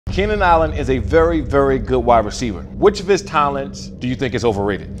Keenan Allen is a very, very good wide receiver. Which of his talents do you think is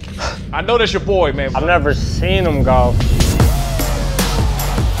overrated? I know that's your boy, man. I've never seen him golf.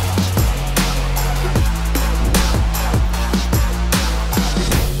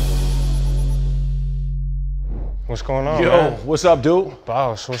 What's going on, Yo, man? what's up, dude?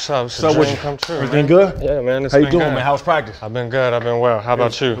 Boss, what's up? It's a dream come true. Everything man. good? Yeah, man. How you doing, man? How's practice? I've been good. I've been well. How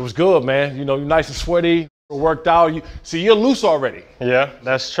about you? It was good, man. You know, you're nice and sweaty, worked out. You're loose already. Yeah,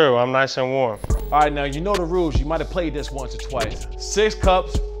 that's true. I'm nice and warm. All right, now you know the rules. You might have played this once or twice. 6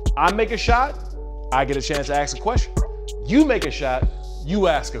 cups. I make a shot. I get a chance to ask a question. You make a shot. You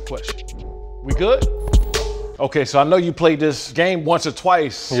ask a question. We good? Okay, so I know you played this game once or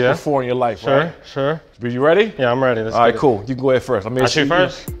twice before in your life, right? Sure. Are you ready? Yeah, I'm ready. Let's All right, cool. You can go ahead first. I shoot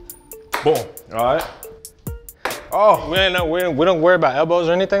first? Boom. All right. Oh. We don't worry about elbows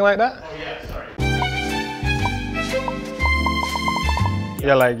or anything like that? Oh, yeah, sorry.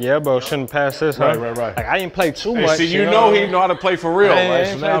 Yeah, like your elbow shouldn't pass this, huh? Right. Like, I didn't play too much. See, you know he know how to play for real, right? I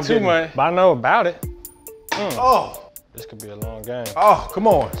ain't play too much, but I know about it. Oh. This could be a long game. Oh, come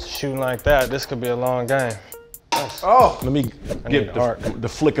on. Shooting like that, this could be a long game. Oh, let me get the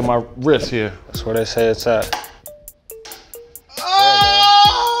flick of my wrist here. That's where they say it's at.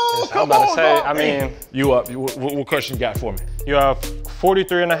 Oh, I'm about to say, I mean. You up, what question you got for me? You have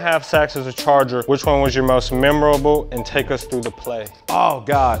 43.5 sacks as a Charger. Which one was your most memorable, and take us through the play? Oh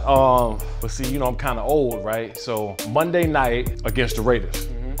God, but see, you know, I'm kind of old, right? So Monday night against the Raiders,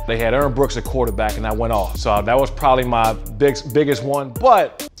 they had Aaron Brooks at quarterback and I went off. So that was probably my biggest one,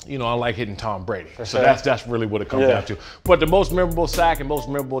 but you know, I like hitting Tom Brady. So that's really what it comes down to. But the most memorable sack and most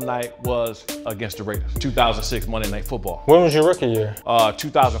memorable night was against the Raiders, 2006 Monday Night Football. When was your rookie year?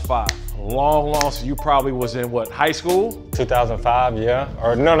 2005. Long, so you probably was in what, high school? 2005, yeah.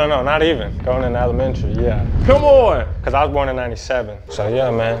 Or no, not even. Going in elementary, yeah. Come on. Because I was born in 97. So yeah,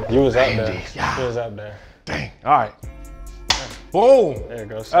 man, you was up there. Yeah. You was up there. Dang, all right. Boom. There it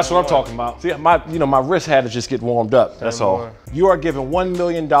goes. That's what I'm talking about. See, my wrist had to just get warmed up. That's all. You are given $1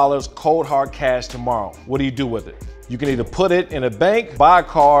 million cold hard cash tomorrow. What do you do with it? You can either put it in a bank, buy a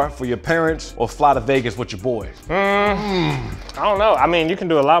car for your parents, or fly to Vegas with your boys. I don't know. I mean, you can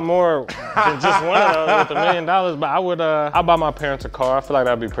do a lot more than just one of those with $1 million, but I'd buy my parents a car. I feel like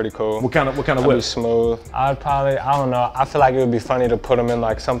that'd be pretty cool. What kind of whip? Be smooth. I'd probably, I don't know. I feel like it would be funny to put them in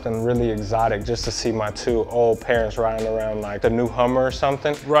like something really exotic just to see my 2 old parents riding around like the new Hummer or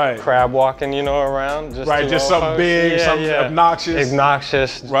something. Right. Crab walking, you know, around. Just something big, something obnoxious.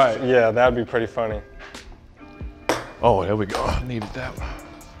 Obnoxious. Right. Yeah, that'd be pretty funny. Oh, there we go. I needed that one.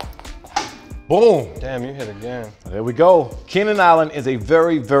 Boom. Damn, you hit again. There we go. Keenan Allen is a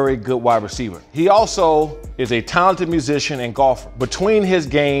very, very good wide receiver. He also is a talented musician and golfer. Between his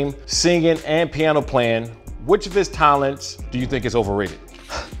game, singing, and piano playing, which of his talents do you think is overrated?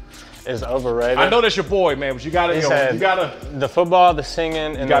 Is overrated? I know that's your boy, man, but you gotta, the football, the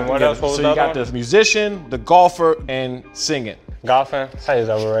singing, and then what else? So you got the musician, the golfer, and singing. Golfing? Say he's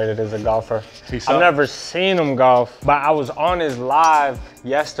overrated as a golfer. I've never seen him golf, but I was on his live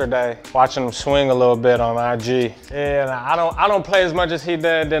yesterday, watching him swing a little bit on IG. Yeah, I don't play as much as he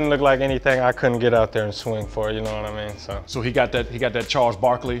did. Didn't look like anything I couldn't get out there and swing for, you know what I mean? So he got that Charles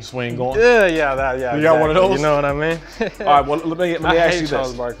Barkley swing going? Yeah. You got one of those? You know what I mean? All right, well, let me ask you this.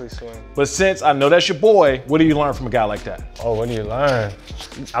 Charles Barkley swing. But since I know that's your boy, what do you learn from a guy like that? Oh, what do you learn?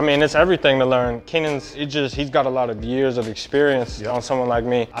 I mean, it's everything to learn. Keenan's, he's got a lot of years of experience on someone like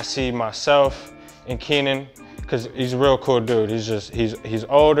me. I see myself in Keenan, because he's a real cool dude. He's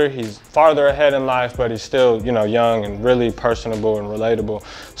older, he's farther ahead in life, but he's still, you know, young and really personable and relatable.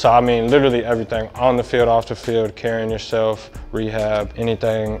 So I mean, literally everything on the field, off the field, carrying yourself, rehab,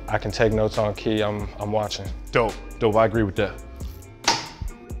 anything I can take notes on key, I'm watching. Dope, I agree with that.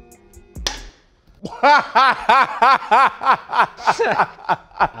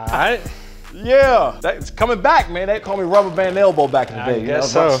 All right. Yeah, that's coming back, man. They call me rubber band elbow back in the day. I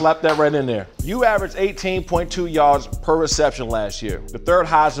guess so. Slap that right in there. You averaged 18.2 yards per reception last year, the 3rd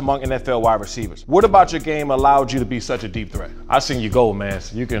highest among NFL wide receivers. What about your game allowed you to be such a deep threat? I seen you go, man,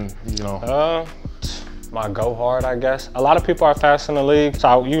 so you can, you know. My go hard, I guess. A lot of people are fast in the league,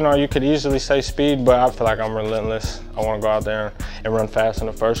 so you know, you could easily say speed, but I feel like I'm relentless. I want to go out there and run fast in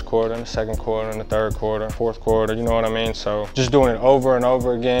the 1st quarter, in the 2nd quarter, in the 3rd quarter, 4th quarter, you know what I mean? So just doing it over and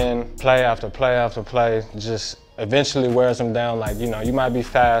over again, play after play after play, just eventually wears them down. Like, you know, you might be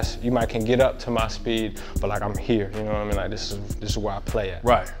fast, you might can get up to my speed, but like I'm here, you know what I mean? Like this is where I play at.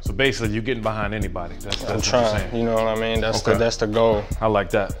 Right, so basically you're getting behind anybody. That's I'm trying, you know what I mean? That's the goal. I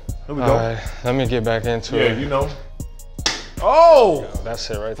like that. Here we go. All right, let me get back into it. Yeah, you know. Oh! That's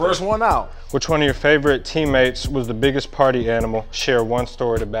it right there. First one out. Which one of your favorite teammates was the biggest party animal? Share one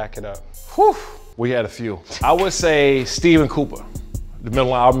story to back it up. Whew. We had a few. I would say Stephen Cooper. Our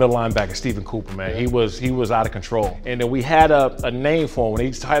middle linebacker, Stephen Cooper, man. He was out of control. And then we had a name for him.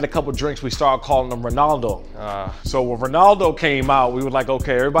 When he had a couple drinks, we started calling him Ronaldo. So when Ronaldo came out, we were like,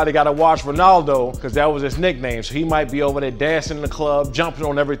 okay, everybody got to watch Ronaldo, because that was his nickname. So he might be over there dancing in the club, jumping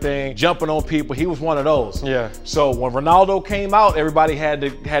on everything, jumping on people. He was one of those. Yeah. So when Ronaldo came out, everybody had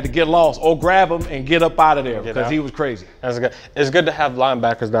to get lost or grab him and get up out of there, because he was crazy. That's good. It's good to have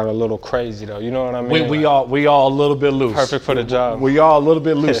linebackers that are a little crazy, though. You know what I mean? We all a little bit loose. Perfect for the job. We all a little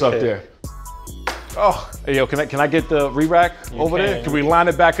bit loose up there. Oh, hey, yo, can I get the re-rack over there? Can we line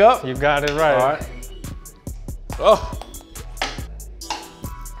it back up? You got it right. All right.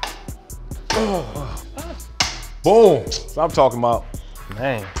 Oh. Boom. That's what I'm talking about.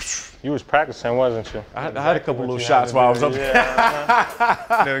 Man, you was practicing, wasn't you? I had a couple little shots while I was up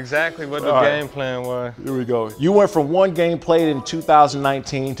there. Knew exactly what the game plan was. Here we go. You went from 1 game played in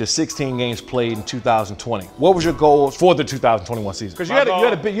 2019 to 16 games played in 2020. What was your goals for the 2021 season? Because you had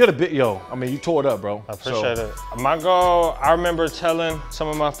a bit, yo. I mean, you tore it up, bro. I appreciate it. My goal, I remember telling some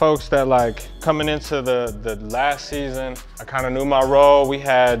of my folks that, like, coming into the last season, I kind of knew my role. We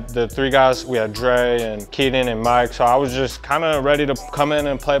had the 3 guys. We had Dre and Keenan and Mike. So I was just kind of ready to come in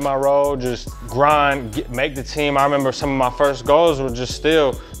and play my role, just grind, make the team. I remember some of my first goals were just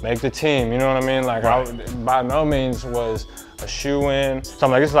still make the team. You know what I mean? Like, I by no means was a shoe-in. So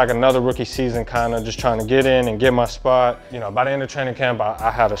I'm like, it's like another rookie season, kind of just trying to get in and get my spot. You know, by the end of training camp,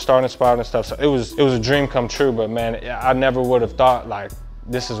 I had a starting spot and stuff. So it was a dream come true. But man, I never would have thought, like,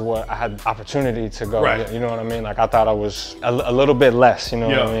 this is what I had opportunity to go get, you know what I mean? Like, I thought I was a little bit less, you know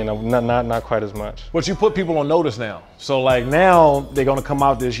what I mean? Not quite as much. But you put people on notice now. So like now they're gonna come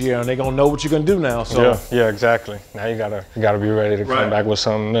out this year and they're gonna know what you're gonna do now. So yeah, exactly. Now you gotta be ready to come back with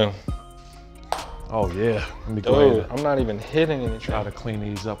something new. Oh yeah. Let me go ahead. I'm not even hitting anything. Try to clean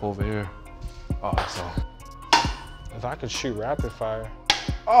these up over here. Oh, that's all. If I could shoot rapid fire.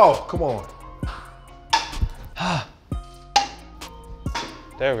 Oh, come on.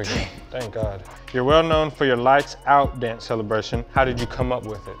 There we go. Thank God. You're well known for your lights out dance celebration. How did you come up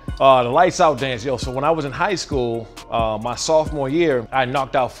with it? The lights out dance, yo. So when I was in high school, my sophomore year, I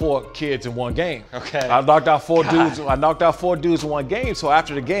knocked out 4 kids in 1 game. Okay. I knocked out 4 dudes. I knocked out 4 dudes in 1 game. So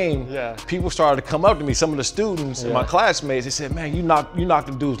after the game, people started to come up to me. Some of the students and my classmates, they said, "Man, you knocked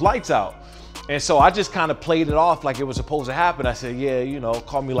the dude's lights out." And so I just kind of played it off like it was supposed to happen. I said, yeah, you know,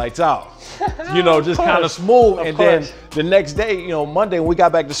 call me lights out. You know, just kind of smooth. And then the next day, you know, Monday when we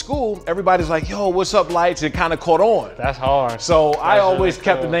got back to school, everybody's like, yo, what's up, Lights? It kind of caught on. That's hard. So I always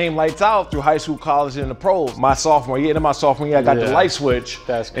kept the name Lights Out through high school, college, and the pros. My sophomore year, I got the light switch.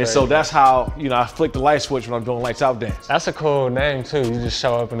 That's crazy. And so that's how, you know, I flick the light switch when I'm doing Lights Out dance. That's a cool name too. You just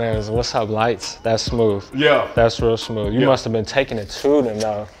show up and there's, what's up, Lights? That's smooth. Yeah. That's real smooth. You must have been taking it to them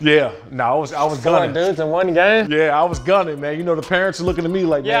though. Yeah. No, I was gunning. 4 dudes in 1 game? Yeah, I was gunning, man. You know, the parents are looking at me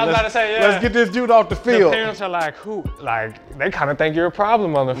like, yeah, I was about to say, let's get this dude off the field. The parents are like, who? Like, they kind of think you're a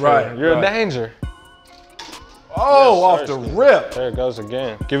problem on the field. You're a danger. Oh, yes, off the rip. There it goes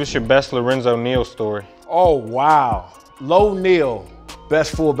again. Give us your best Lorenzo Neal story. Oh, wow. Low Neal,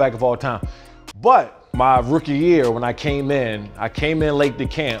 best fullback of all time. But my rookie year, when I came in late to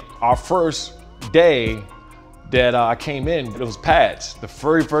camp. Our first day that I came in, it was pads. The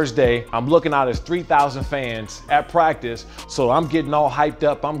very first day, I'm looking out as 3,000 fans at practice. So I'm getting all hyped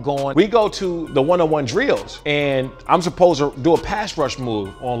up, I'm going. We go to the one-on-one drills and I'm supposed to do a pass rush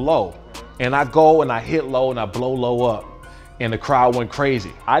move on low. And I go and I hit low and I blow low up and the crowd went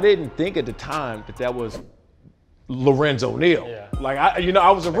crazy. I didn't think at the time that was Lorenzo Neal. Like,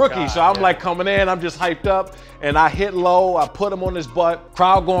 I was a rookie, so I'm like coming in, I'm just hyped up, and I hit low, I put him on his butt,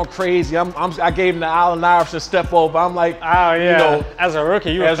 crowd going crazy. I gave him the Allen Iverson step over. I'm like, oh yeah, you know, as a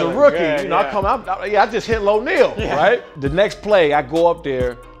rookie, you know, I just hit low Neal, right? The next play, I go up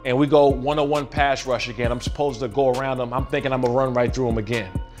there, and we go one-on-one pass rush again. I'm supposed to go around him. I'm thinking I'm gonna run right through him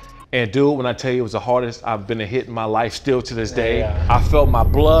again. And dude, when I tell you it was the hardest I've been hit in my life still to this day. I felt my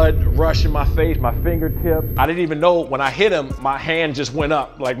blood rush in my face, my fingertips. I didn't even know when I hit him, my hand just went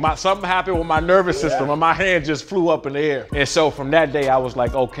up. Like something happened with my nervous system and my hand just flew up in the air. And so from that day, I was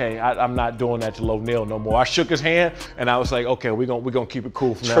like, okay, I'm not doing that to Low Neal no more. I shook his hand and I was like, okay, we're gonna keep it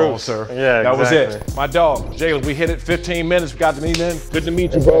cool from now on, sir. Yeah, that was it. My dog, Jalen, we hit it 15 minutes. We got to meet in. Good to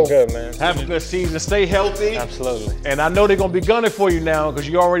meet you, bro. Good, man. Have a good season. Stay healthy. Absolutely. And I know they're gonna be gunning for you now because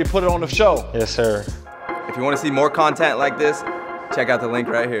you already put it on the show. Yes, sir. If you want to see more content like this, check out the link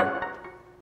right here.